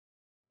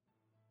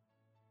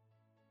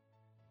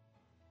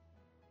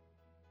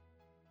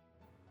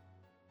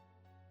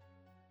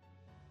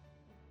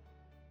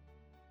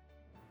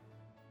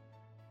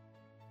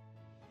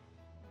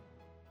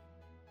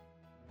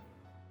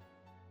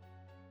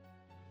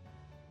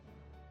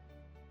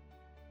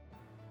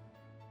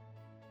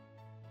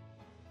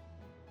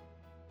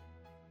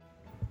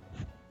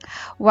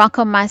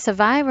Welcome, my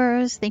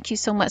survivors. Thank you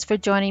so much for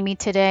joining me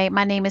today.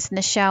 My name is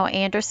Nichelle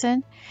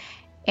Anderson,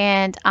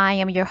 and I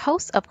am your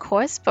host, of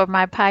course, for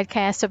my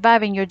podcast,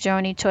 Surviving Your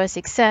Journey Towards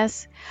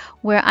Success,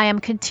 where I am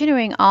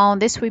continuing on.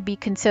 This would be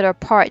considered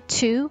part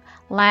two.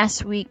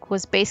 Last week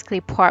was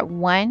basically part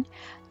one,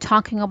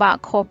 talking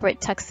about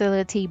corporate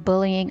toxicity,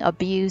 bullying,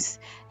 abuse,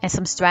 and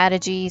some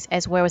strategies,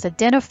 as well as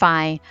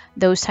identifying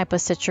those type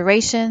of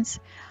situations.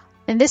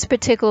 In this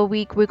particular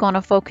week, we're going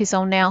to focus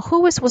on now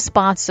who is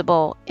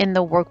responsible in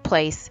the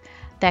workplace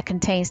that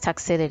contains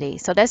toxicity.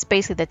 So that's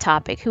basically the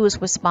topic. Who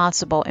is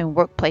responsible in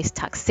workplace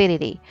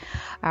toxicity?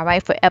 All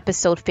right, for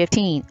episode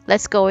 15.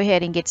 Let's go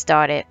ahead and get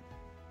started.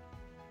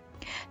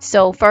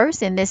 So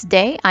first, in this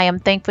day, I am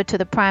thankful to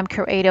the prime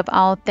creator of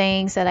all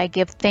things, that I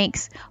give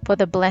thanks for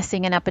the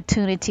blessing and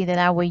opportunity, that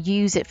I will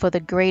use it for the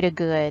greater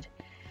good.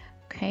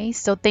 Okay,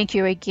 so thank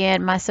you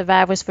again, my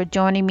survivors, for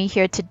joining me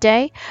here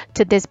today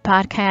to this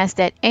podcast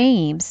that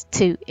aims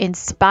to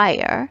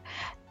inspire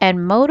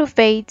and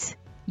motivate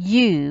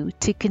you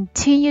to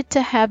continue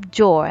to have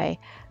joy,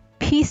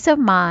 peace of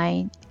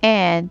mind,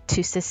 and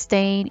to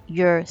sustain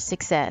your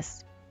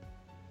success.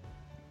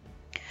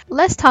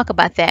 Let's talk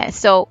about that.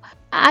 So,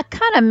 I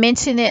kind of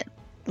mentioned it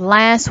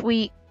last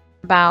week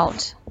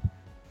about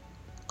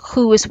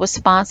who is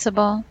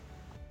responsible.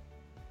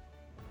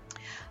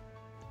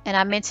 And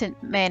I mentioned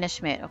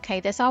management, okay?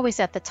 That's always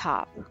at the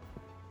top.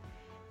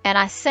 And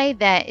I say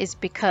that is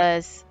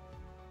because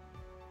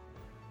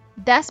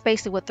that's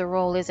basically what the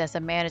role is as a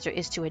manager,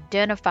 is to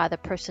identify the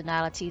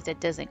personalities that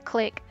doesn't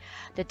click,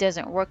 that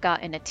doesn't work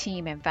out in a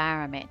team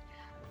environment.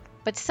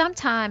 But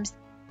sometimes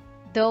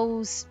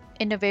those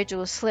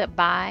individuals slip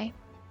by,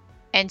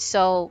 and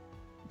so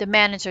the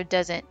manager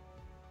doesn't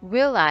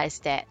realize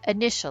that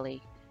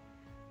initially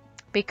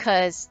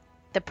because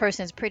the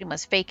person's pretty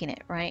much faking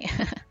it, right?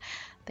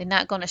 They're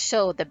not going to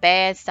show the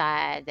bad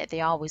side, that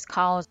they always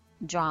cause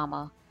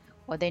drama,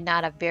 or they're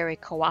not a very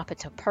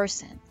cooperative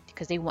person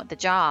because they want the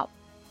job.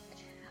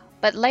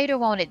 But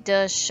later on, it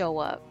does show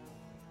up.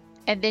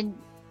 And then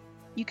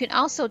you can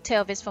also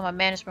tell this from a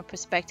management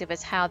perspective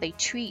as how they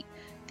treat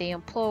the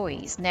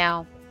employees.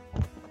 Now,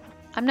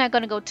 I'm not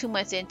going to go too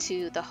much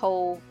into the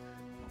whole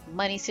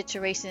money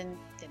situation.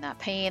 They're not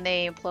paying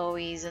their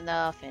employees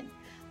enough, and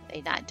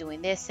they're not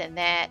doing this and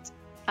that.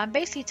 I'm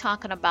basically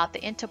talking about the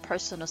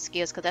interpersonal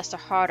skills, because that's the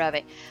heart of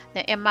it.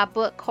 Now, in my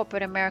book,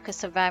 Corporate America,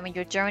 Surviving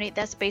Your Journey,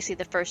 that's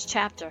basically the first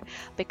chapter,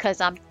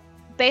 because I'm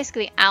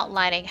basically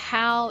outlining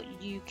how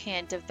you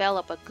can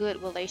develop a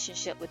good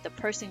relationship with the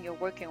person you're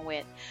working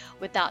with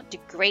without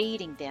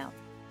degrading them.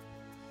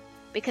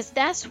 Because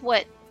that's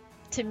what,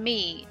 to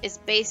me, is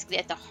basically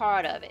at the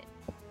heart of it.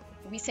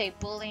 When we say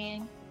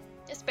bullying,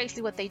 that's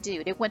basically what they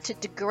do. They want to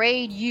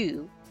degrade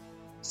you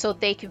so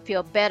they can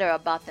feel better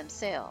about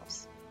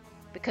themselves.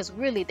 Because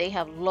really they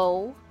have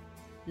low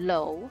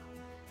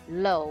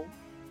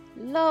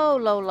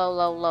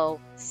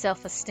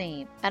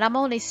self-esteem. And I'm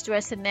only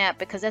stressing that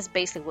because that's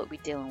basically what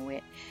we're dealing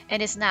with.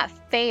 And it's not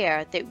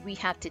fair that we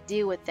have to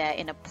deal with that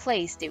in a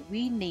place that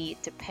we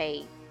need to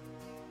pay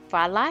for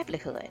our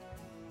livelihood.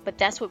 But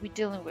that's what we're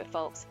dealing with,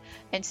 folks.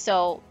 And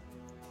so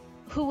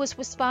who is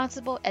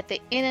responsible at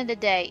the end of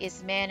the day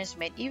is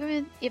management.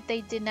 Even if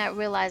they did not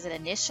realize it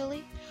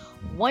initially,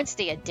 once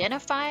they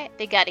identify it,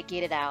 they got to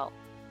get it out.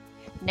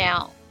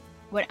 Now,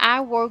 when I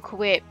work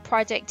with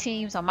project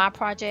teams on my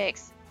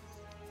projects,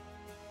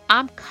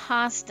 I'm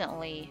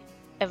constantly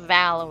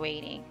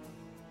evaluating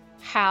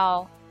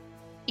how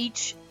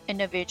each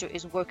individual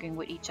is working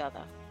with each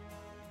other,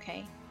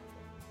 okay?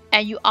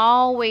 And you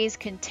always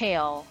can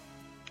tell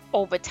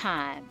over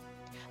time,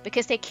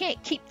 because they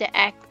can't keep the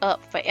act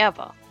up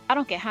forever. I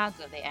don't care how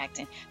good they're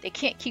acting. They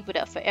can't keep it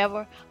up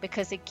forever,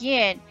 because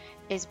again,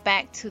 it's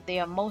back to the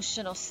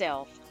emotional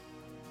self,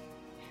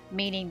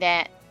 meaning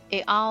that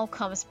it all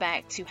comes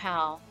back to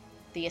how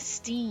the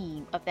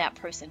esteem of that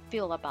person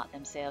feel about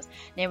themselves.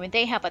 Now, when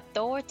they have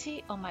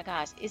authority, oh my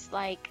gosh, it's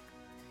like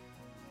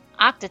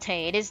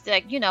octane. It's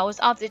like, it's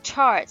off the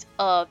charts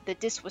of the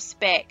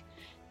disrespect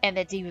and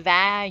the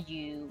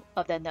devalue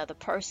of another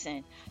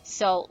person.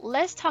 So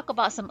let's talk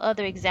about some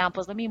other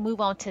examples. Let me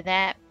move on to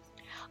that.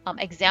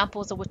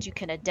 Examples of what you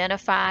can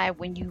identify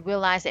when you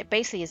realize that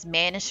basically is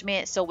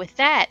management. So with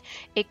that,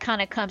 it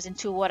kind of comes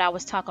into what I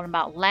was talking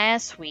about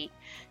last week,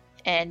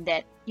 and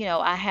that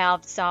I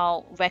have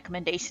saw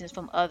recommendations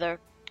from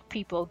other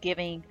people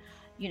giving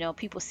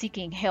people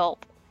seeking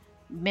help,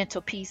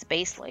 mental peace,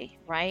 basically,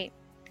 right?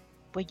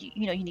 But you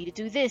need to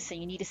do this and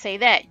you need to say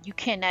that. You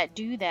cannot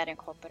do that in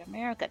corporate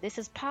America. This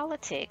is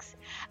politics.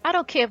 I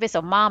don't care if it's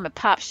a mom and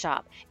pop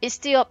shop. It's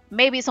still,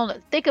 maybe it's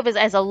think of it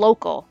as a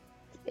local.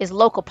 It's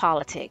local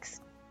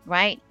politics,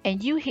 right?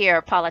 And you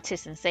hear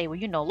politicians say,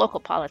 well,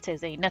 local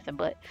politics ain't nothing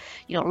but,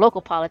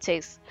 local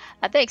politics.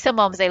 I think some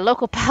of them say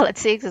local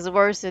politics is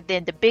worse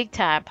than the big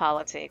time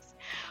politics,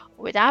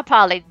 which I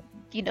probably,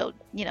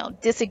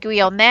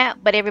 disagree on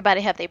that, but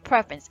everybody have their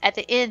preference. At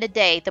the end of the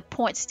day, the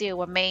point still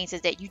remains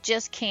is that you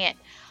just can't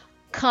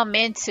come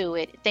into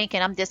it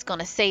thinking I'm just going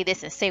to say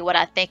this and say what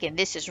I think and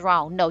this is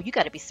wrong. No, you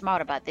got to be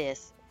smart about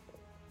this.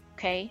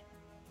 Okay?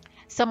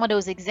 some of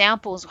those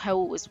examples,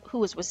 who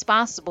was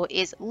responsible,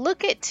 is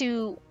look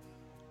into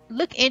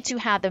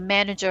how the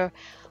manager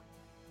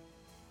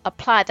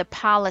apply the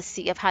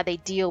policy of how they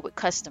deal with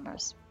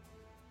customers.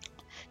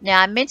 Now,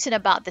 I mentioned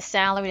about the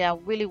salary. I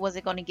really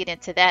wasn't going to get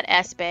into that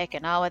aspect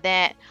and all of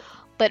that.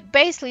 But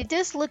basically,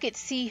 just look at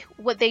see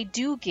what they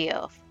do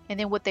give and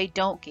then what they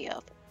don't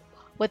give.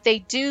 What they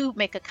do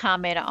make a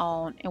comment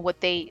on and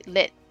what they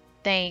let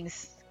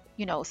things,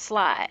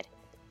 slide.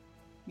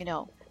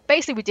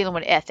 Basically we're dealing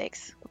with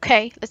ethics.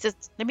 Okay?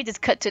 Let me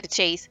just cut to the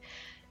chase.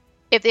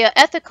 If they're an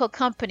ethical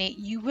company,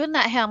 you will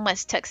not have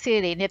much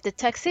toxicity. And if the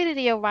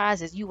toxicity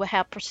arises, you will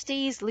have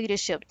prestige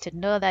leadership to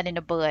nail that in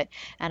the bud.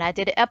 And I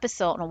did an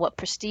episode on what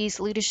prestige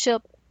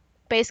leadership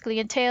basically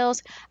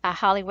entails. I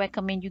highly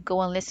recommend you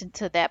go and listen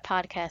to that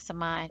podcast of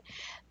mine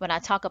when I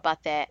talk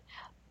about that.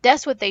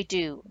 That's what they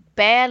do.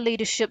 Bad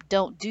leadership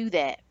don't do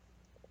that.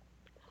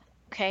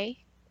 Okay?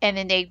 And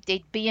then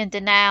they be in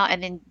denial.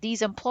 And then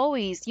these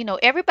employees,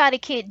 everybody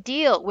can't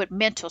deal with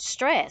mental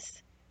stress.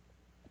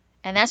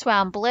 And that's why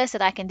I'm blessed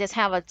that I can just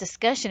have a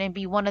discussion and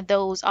be one of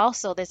those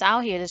also that's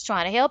out here that's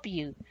trying to help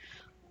you.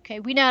 Okay,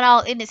 we're not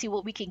all in to see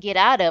what we can get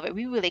out of it.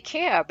 We really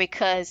care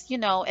because,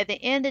 at the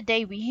end of the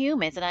day, we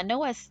humans. And I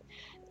know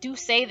do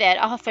say that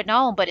off and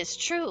on, but it's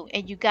true.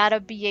 And you got to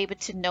be able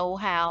to know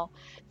how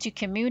to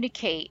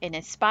communicate and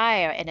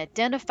inspire and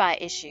identify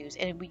issues.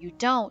 And when you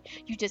don't,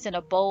 you're just in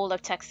a bowl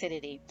of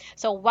toxicity.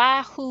 So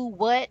why, who,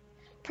 what?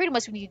 Pretty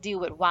much we need to deal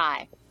with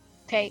why.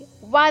 Okay,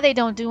 why they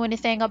don't do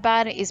anything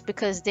about it is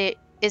because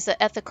it's an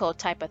ethical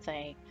type of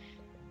thing.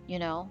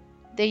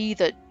 They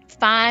either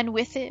fine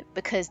with it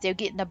because they're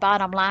getting the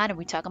bottom line, and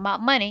we're talking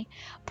about money,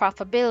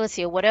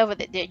 profitability, or whatever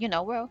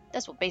that well,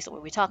 that's what basically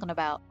what we're talking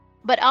about.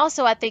 But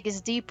also, I think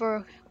it's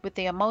deeper with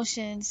the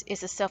emotions.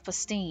 It's a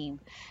self-esteem.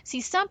 See,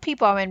 some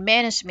people are in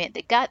management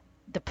that got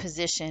the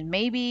position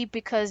maybe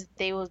because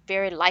they was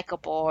very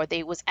likable or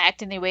they was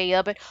acting their way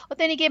up it, or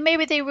then again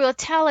maybe they real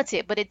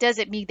talented, but it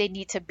doesn't mean they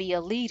need to be a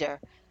leader.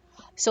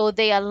 So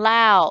they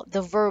allow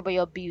the verbal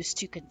abuse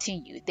to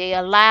continue. They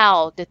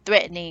allow the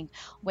threatening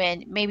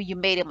when maybe you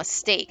made a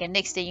mistake, and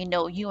next thing you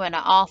know, you're in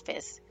an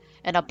office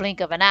in a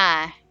blink of an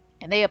eye,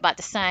 and they're about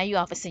to sign you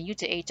off and send you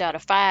to HR to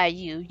fire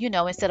you,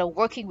 instead of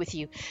working with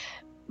you.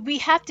 We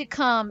have to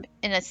come,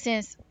 in a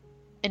sense,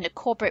 in the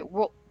corporate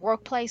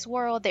workplace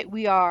world that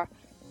we are,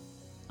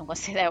 I'm going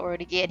to say that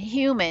word again,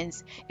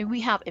 humans, and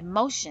we have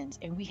emotions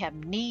and we have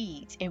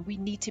needs and we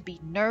need to be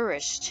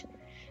nourished.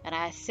 And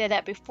I said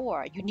that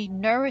before. You need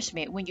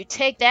nourishment. When you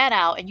take that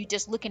out and you're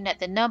just looking at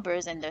the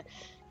numbers and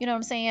you know what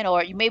I'm saying?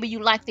 Or maybe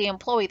you like the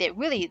employee that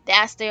really,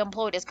 that's the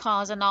employee that's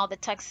causing all the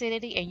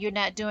toxicity and you're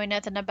not doing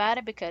nothing about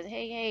it because,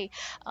 hey,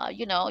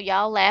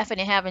 y'all laughing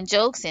and having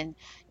jokes and,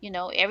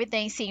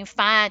 everything seems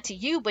fine to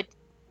you, but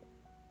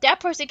that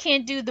person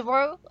can't do the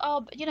work.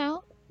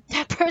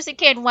 That person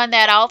can't run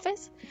that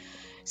office.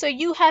 So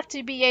you have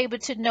to be able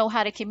to know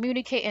how to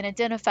communicate and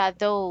identify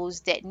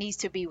those that needs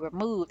to be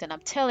removed. And I'm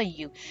telling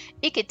you,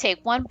 it could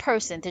take one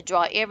person to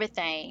draw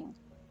everything,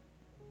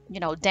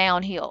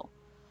 downhill.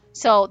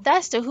 So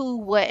that's the who,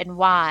 what, and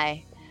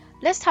why.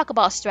 Let's talk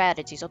about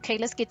strategies, okay?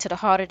 Let's get to the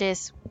heart of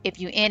this. If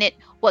you're in it,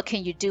 what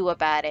can you do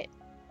about it?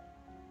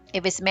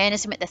 If it's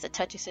management, that's a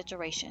touchy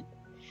situation.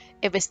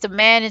 If it's the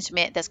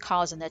management that's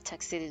causing the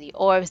toxicity,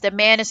 or if it's the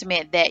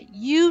management that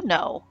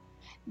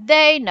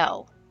they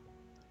know,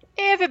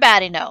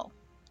 everybody know,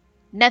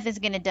 nothing's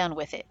getting done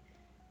with it.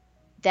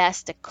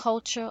 That's the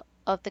culture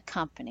of the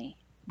company.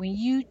 When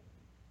you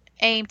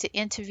aim to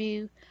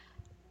interview,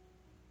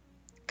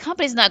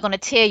 company's not going to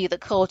tell you the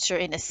culture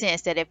in the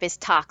sense that if it's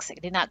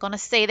toxic. They're not going to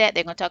say that.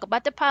 They're going to talk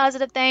about the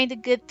positive things, the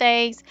good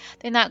things.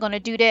 They're not going to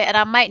do that. And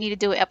I might need to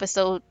do an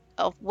episode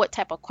of what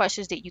type of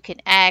questions that you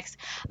can ask.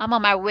 I'm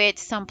on my way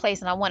to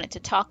someplace and I wanted to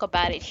talk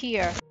about it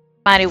here.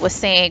 Somebody was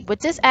saying, but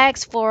just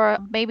ask for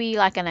maybe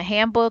like in a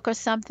handbook or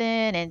something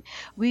and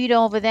read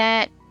over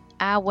that.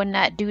 I would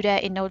not do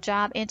that in no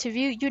job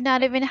interview. You're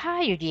not even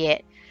hired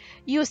yet.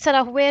 You set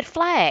off red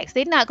flags.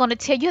 They're not going to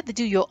tell you. You have to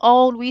do your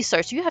own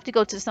research. You have to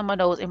go to some of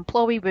those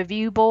employee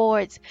review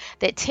boards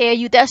that tell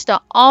you that's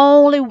the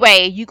only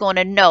way you're going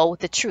to know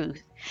the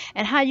truth.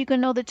 And how you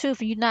can know the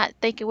truth and you're not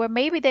thinking, well,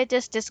 maybe they're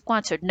just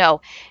disgruntled.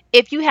 No.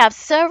 If you have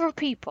several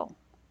people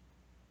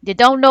that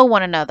don't know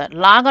one another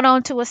logging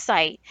on to a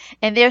site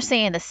and they're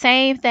saying the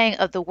same thing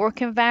of the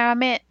work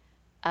environment,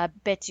 I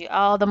bet you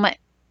all the money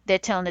they're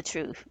telling the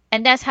truth.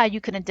 And that's how you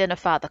can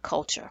identify the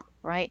culture,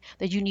 right?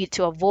 That you need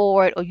to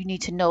avoid, or you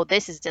need to know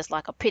this is just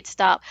like a pit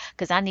stop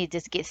because I need to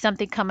just get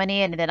something coming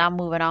in and then I'm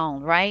moving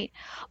on, right?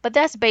 But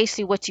that's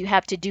basically what you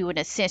have to do in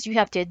a sense. You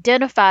have to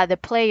identify the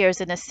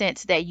players in a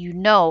sense that you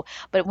know.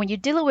 But when you're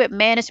dealing with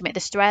management, the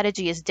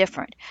strategy is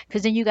different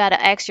because then you got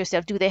to ask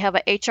yourself, do they have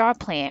an HR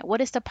plan?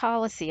 What is the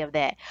policy of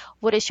that?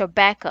 What is your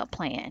backup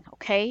plan?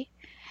 Okay.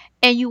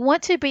 And you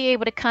want to be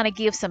able to kind of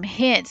give some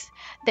hints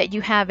that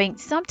you're having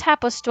some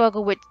type of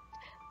struggle with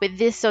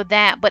this or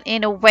that, but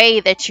in a way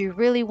that you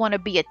really want to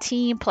be a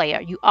team player.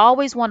 You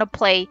always want to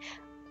play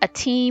a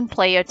team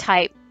player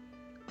type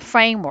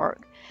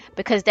framework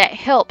because that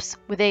helps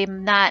with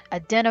them not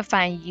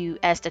identifying you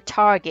as the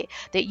target,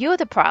 that you're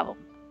the problem,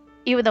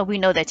 even though we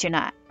know that you're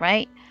not,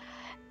 right?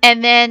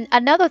 And then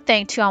another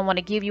thing too I want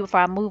to give you before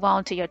I move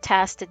on to your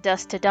task to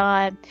dust to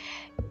dawn,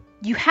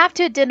 you have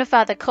to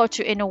identify the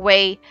culture in a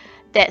way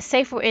that,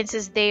 say for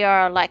instance, they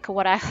are like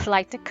what I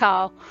like to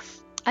call,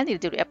 I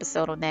need to do the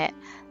episode on that.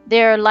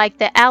 They're like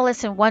the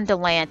Alice in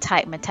Wonderland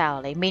type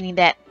mentality, meaning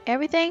that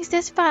everything's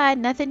just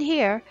fine, nothing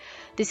here.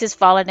 This is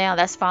falling down,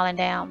 that's falling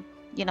down.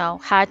 You know,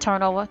 high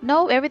turnover.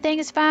 No, everything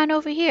is fine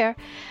over here,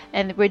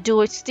 and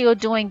we're still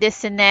doing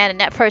this and that,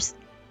 and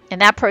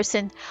that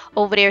person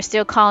over there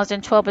still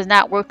causing trouble, is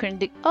not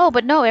working. Oh,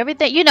 but no,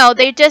 everything. You know,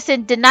 they're just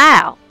in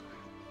denial.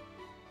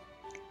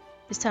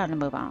 It's time to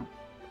move on,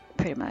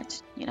 pretty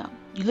much. You know,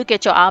 you look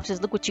at your options,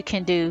 look what you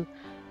can do.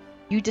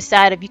 You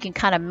decide if you can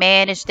kind of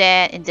manage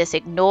that and just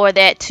ignore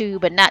that too,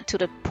 but not to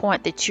the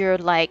point that you're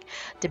like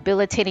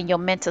debilitating your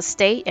mental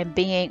state and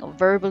being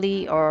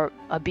verbally or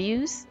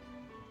abused.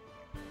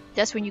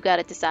 That's when you got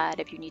to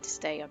decide if you need to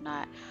stay or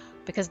not,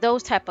 because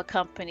those type of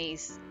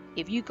companies,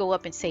 if you go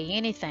up and say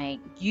anything,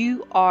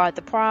 you are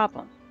the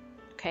problem.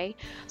 Okay,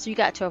 so you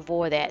got to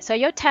avoid that. So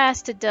your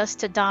task to dust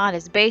to dawn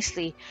is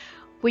basically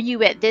when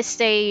you at this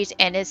stage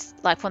and it's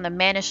like from the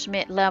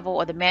management level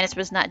or the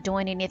management's not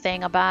doing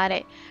anything about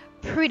it,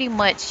 pretty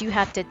much you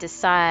have to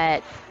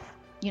decide,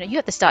 you know, you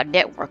have to start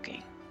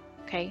networking.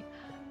 Okay,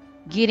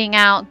 getting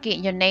out,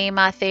 getting your name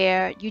out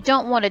there. You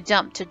don't want to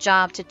jump to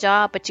job,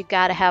 but you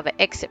got to have an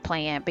exit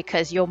plan,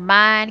 because your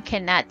mind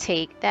cannot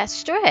take that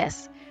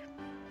stress,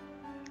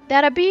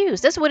 that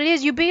abuse. That's what it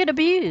is. You're being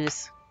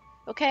abused.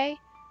 Okay,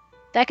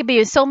 that could be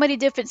in so many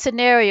different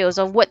scenarios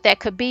of what that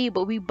could be,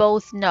 but we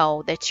both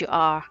know that you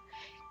are,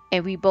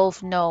 and we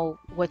both know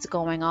what's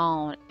going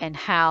on and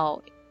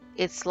how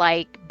it's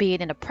like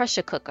being in a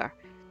pressure cooker.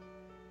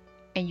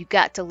 And you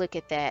got to look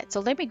at that.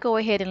 So let me go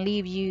ahead and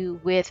leave you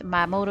with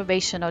my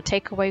motivational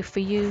takeaway for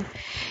you,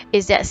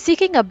 is that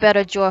seeking a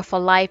better, joyful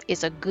life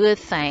is a good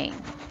thing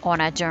on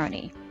our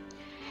journey.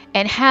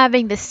 And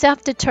having the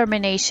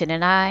self-determination,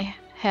 and I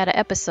had an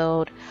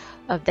episode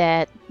of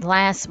that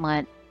last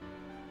month,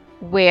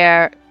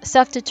 where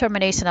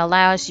self-determination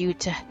allows you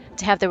to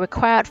have the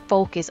required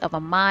focus of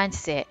a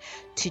mindset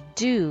to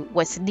do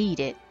what's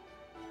needed.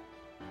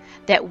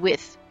 That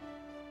with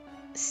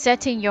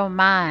setting your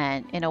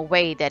mind in a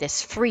way that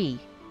is free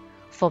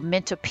for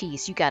mental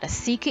peace, you got to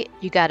seek it,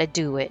 you got to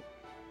do it.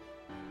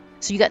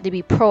 So you got to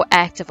be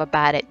proactive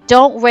about it.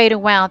 Don't wait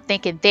around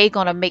thinking they're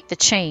going to make the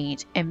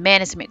change and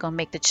management going to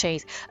make the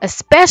change.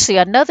 Especially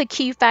another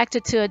key factor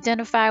to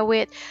identify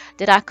with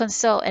that I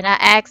consult and I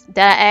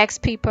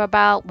ask people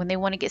about when they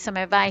want to get some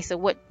advice, or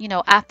what, you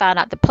know, I find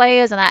out the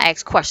players and I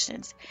ask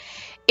questions.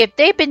 If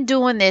they've been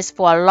doing this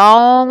for a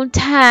long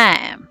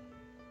time,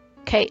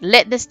 okay,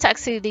 let this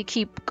toxicity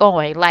keep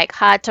going, like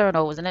high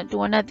turnovers and not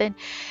doing nothing,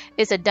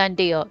 it's a done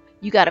deal.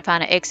 You got to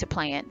find an exit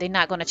plan. They're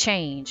not going to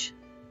change.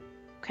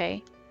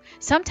 Okay.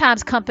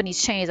 Sometimes companies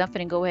change. I'm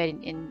going to go ahead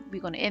and we're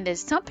going to end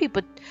this. Some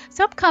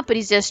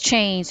companies just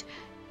change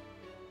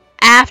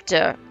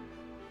after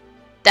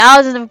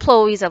thousands of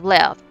employees have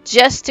left,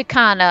 just to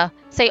kind of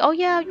say, oh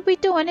yeah, we're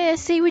doing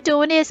this. See, we're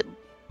doing this.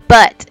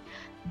 But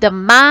the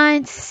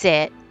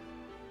mindset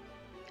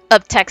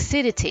of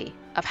toxicity,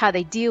 of how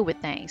they deal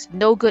with things,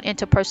 no good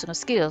interpersonal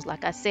skills,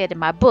 like I said in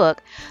my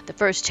book, the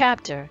first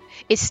chapter,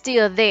 is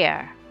still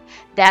there.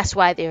 That's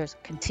why there's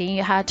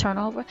continued high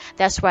turnover.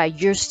 That's why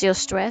you're still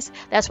stressed.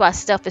 That's why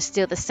stuff is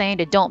still the same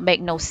that don't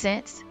make no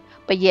sense.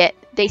 But yet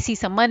they see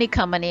some money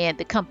coming in,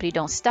 the company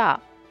don't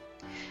stop.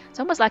 It's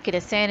almost like an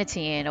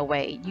insanity in a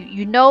way.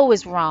 You know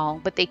it's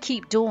wrong, but they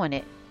keep doing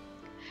it.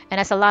 And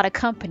that's a lot of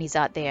companies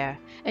out there.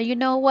 And you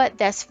know what?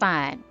 That's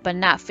fine, but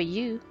not for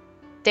you.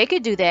 They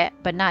could do that,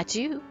 but not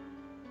you.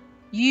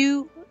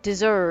 You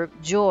deserve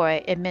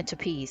joy and mental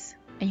peace.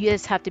 And you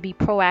just have to be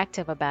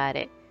proactive about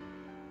it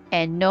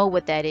and know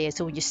what that is.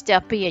 So when you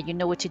step in, you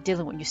know what you're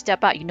dealing with. When you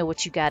step out, you know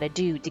what you got to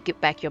do to get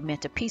back your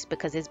mental peace,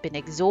 because it's been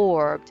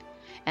absorbed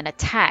and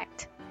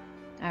attacked.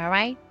 All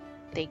right?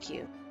 Thank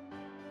you.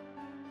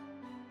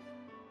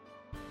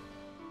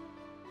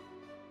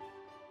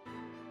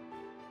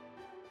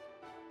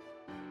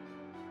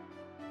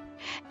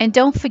 And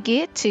don't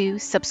forget to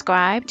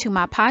subscribe to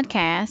my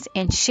podcast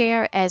and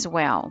share as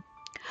well.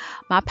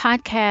 My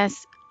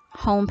podcast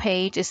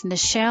homepage is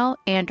Nichelle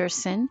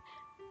Anderson,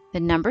 the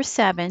number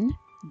 7,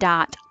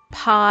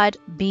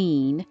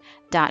 .podbean.com.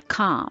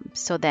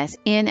 So that's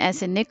N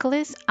as in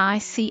Nicholas,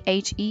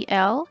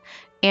 ICHEL,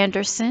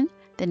 Anderson,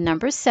 the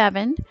number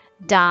 7,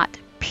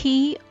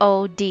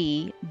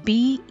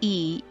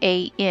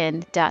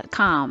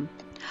 .podbean.com.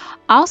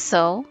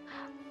 Also,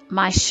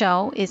 my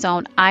show is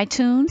on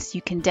iTunes.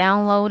 You can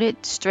download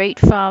it straight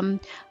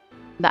from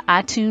the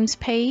iTunes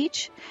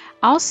page.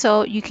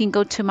 Also, you can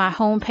go to my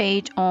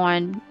homepage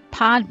on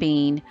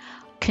Podbean,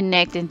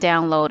 connect and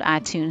download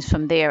iTunes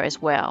from there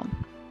as well.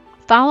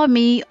 Follow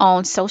me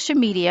on social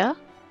media.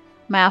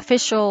 My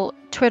official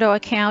Twitter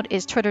account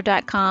is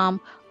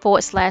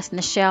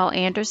twitter.com/Nichelle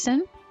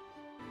Anderson.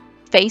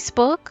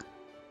 Facebook,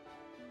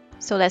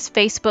 So that's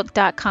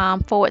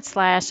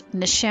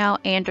facebook.com/Nichelle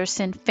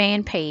Anderson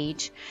fan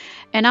page.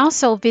 And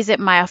also visit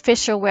my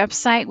official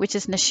website, which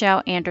is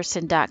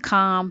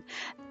NichelleAnderson.com.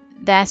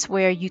 That's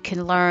where you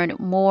can learn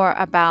more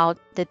about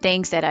the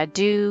things that I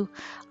do,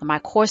 my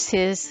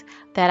courses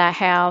that I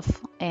have,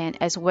 and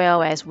as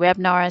well as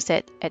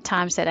webinars at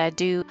times that I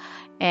do.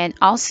 And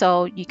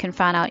also you can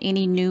find out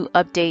any new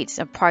updates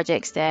of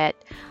projects that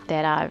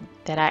I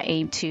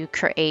aim to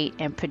create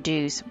and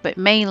produce. But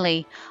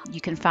mainly you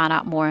can find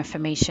out more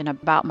information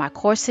about my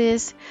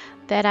courses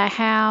that I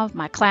have,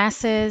 my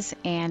classes,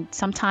 and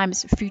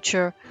sometimes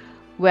future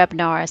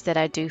webinars that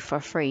I do for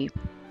free.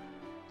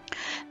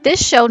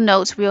 This show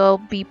notes will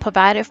be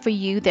provided for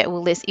you that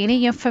will list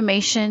any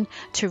information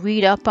to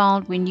read up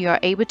on when you are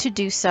able to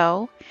do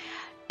so,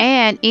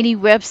 and any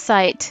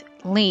website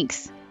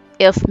links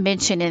if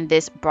mentioned in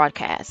this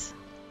broadcast.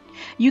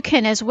 You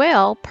can as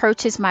well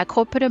purchase my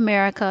Corporate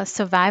America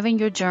Surviving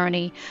Your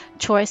Journey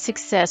Choice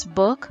Success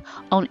book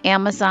on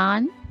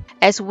Amazon,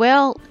 as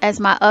well as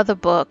my other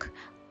book,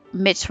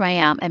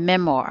 Mitzrayim, a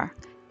memoir.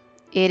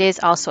 It is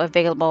also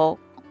available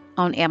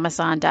on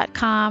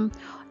Amazon.com,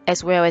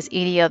 as well as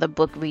any other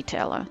book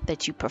retailer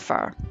that you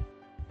prefer.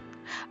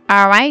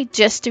 All right,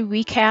 just to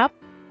recap,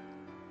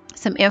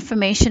 some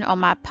information on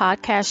my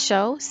podcast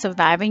show,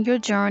 Surviving Your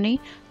Journey,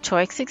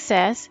 Choice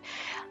Success.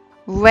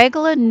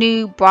 Regular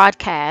new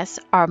broadcasts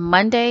are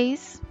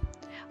Mondays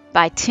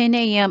by 10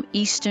 a.m.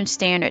 Eastern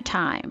Standard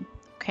Time.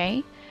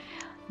 Okay.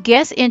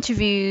 Guest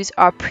interviews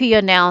are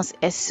pre-announced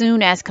as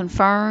soon as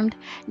confirmed.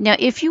 Now,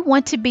 if you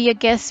want to be a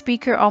guest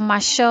speaker on my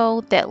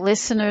show that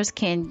listeners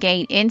can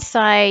gain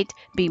insight,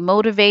 be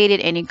motivated,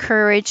 and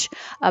encouraged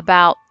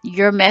about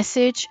your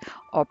message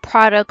or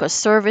product or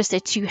service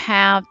that you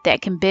have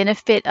that can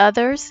benefit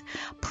others,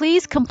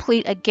 please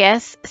complete a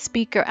guest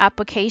speaker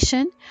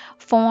application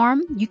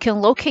form. You can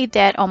locate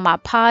that on my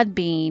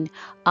Podbean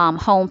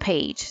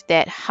homepage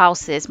that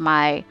houses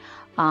my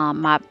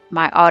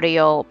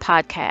audio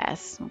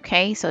podcast.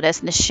 Okay, so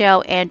that's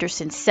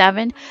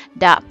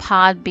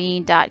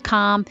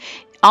NichelleAnderson7.podbean.com.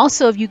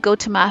 Also, if you go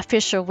to my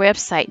official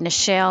website,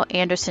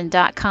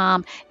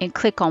 NichelleAnderson.com, and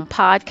click on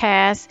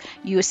podcast,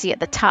 you will see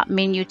at the top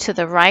menu to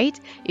the right,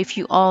 if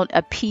you own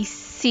a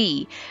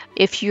PC,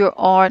 if you're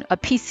on a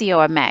PC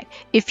or a Mac.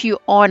 If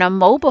you're on a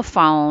mobile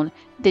phone,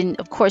 then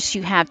of course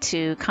you have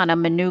to kind of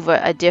maneuver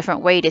a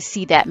different way to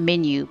see that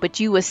menu, but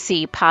you will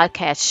see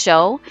podcast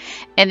show,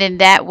 and then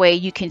that way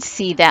you can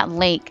see that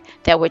link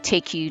that will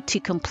take you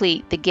to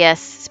complete the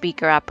guest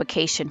speaker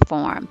application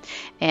form.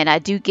 And I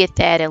do get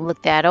that and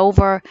look that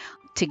over.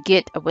 To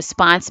get a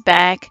response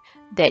back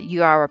that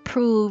you are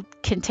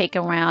approved can take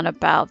around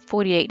about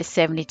 48 to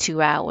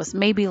 72 hours,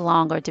 maybe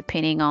longer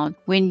depending on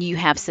when you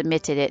have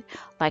submitted it,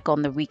 like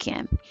on the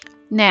weekend.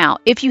 Now,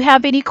 if you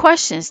have any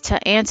questions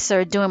to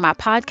answer during my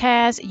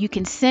podcast, you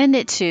can send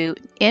it to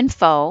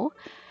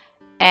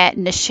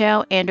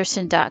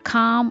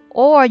info@NichelleAnderson.com,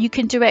 or you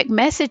can direct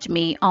message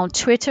me on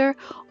Twitter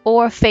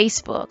or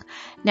Facebook.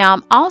 Now,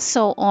 I'm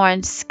also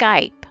on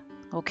Skype.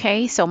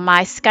 Okay, so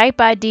my Skype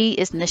ID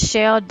is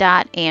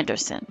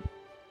Nichelle.Anderson.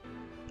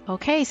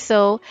 Okay,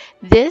 so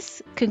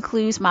this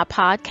concludes my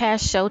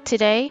podcast show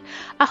today.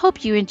 I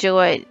hope you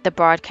enjoyed the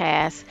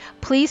broadcast.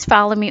 Please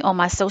follow me on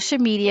my social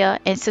media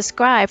and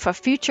subscribe for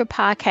future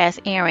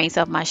podcast airings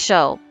of my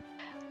show.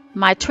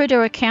 My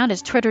Twitter account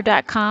is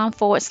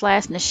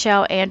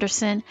twitter.com/Nichelle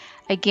Anderson.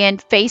 Again,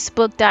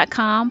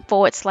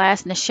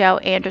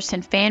 facebook.com/Nichelle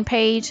Anderson fan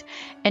page.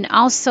 And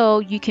also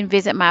you can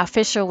visit my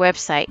official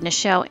website,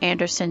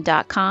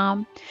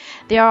 NichelleAnderson.com.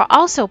 There are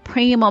also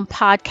premium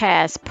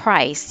podcasts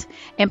priced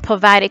and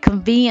provided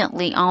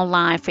conveniently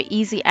online for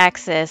easy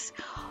access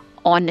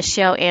on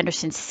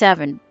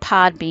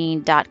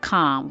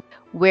NichelleAnderson7podbean.com,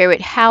 where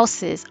it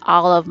houses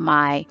all of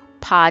my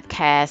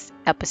podcast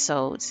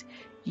episodes.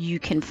 You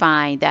can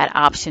find that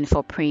option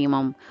for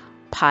premium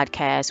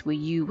podcast where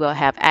you will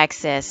have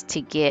access to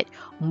get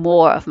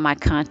more of my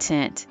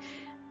content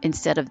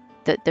instead of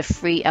the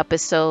free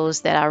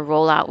episodes that I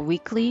roll out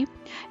weekly.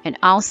 And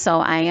also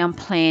I am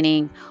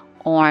planning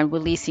on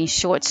releasing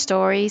short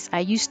stories.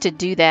 I used to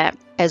do that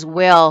as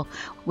well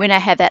when I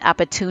had that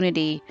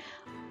opportunity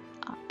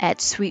at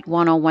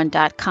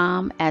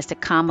sweet101.com as the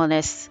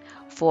columnist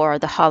for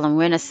the Harlem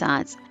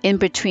Renaissance. In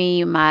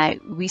between my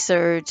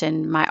research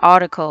and my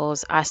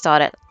articles, I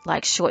started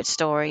like short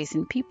stories,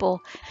 and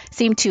people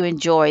seem to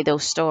enjoy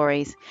those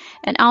stories.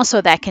 And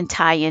also that can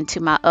tie into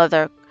my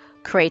other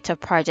creative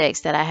projects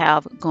that I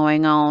have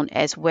going on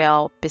as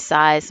well,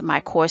 besides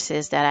my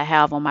courses that I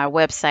have on my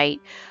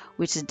website,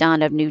 which is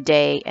Dawn of New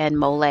Day and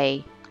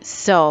Mole.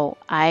 So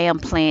I am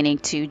planning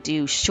to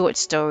do short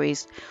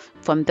stories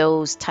from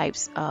those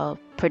types of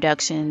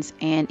productions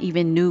and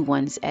even new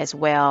ones as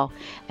well.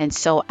 And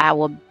so I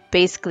will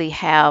basically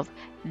have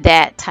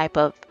that type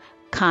of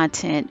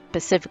content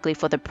specifically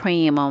for the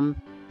premium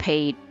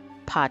paid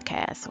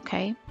podcast.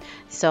 Okay,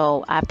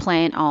 so I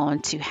plan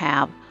on to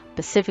have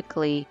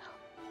specifically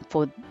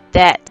for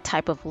that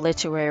type of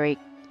literary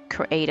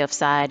creative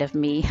side of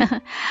me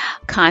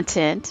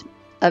content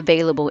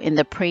available in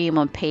the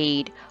premium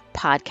paid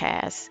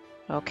podcast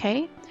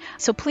Okay?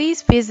 So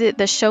please visit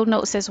the show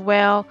notes as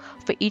well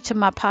for each of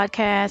my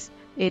podcasts.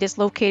 It is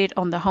located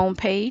on the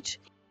homepage.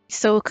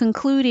 So,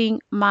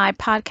 concluding my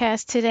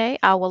podcast today,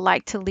 I would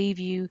like to leave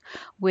you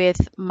with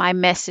my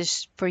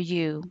message for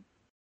you.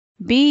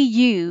 Be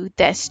you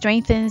that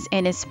strengthens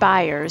and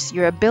inspires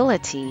your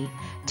ability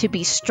to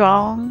be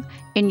strong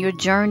in your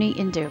journey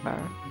endeavor.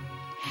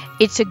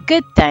 It's a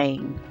good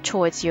thing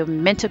towards your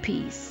mental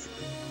peace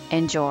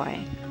and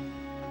joy,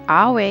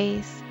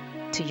 always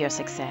to your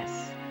success.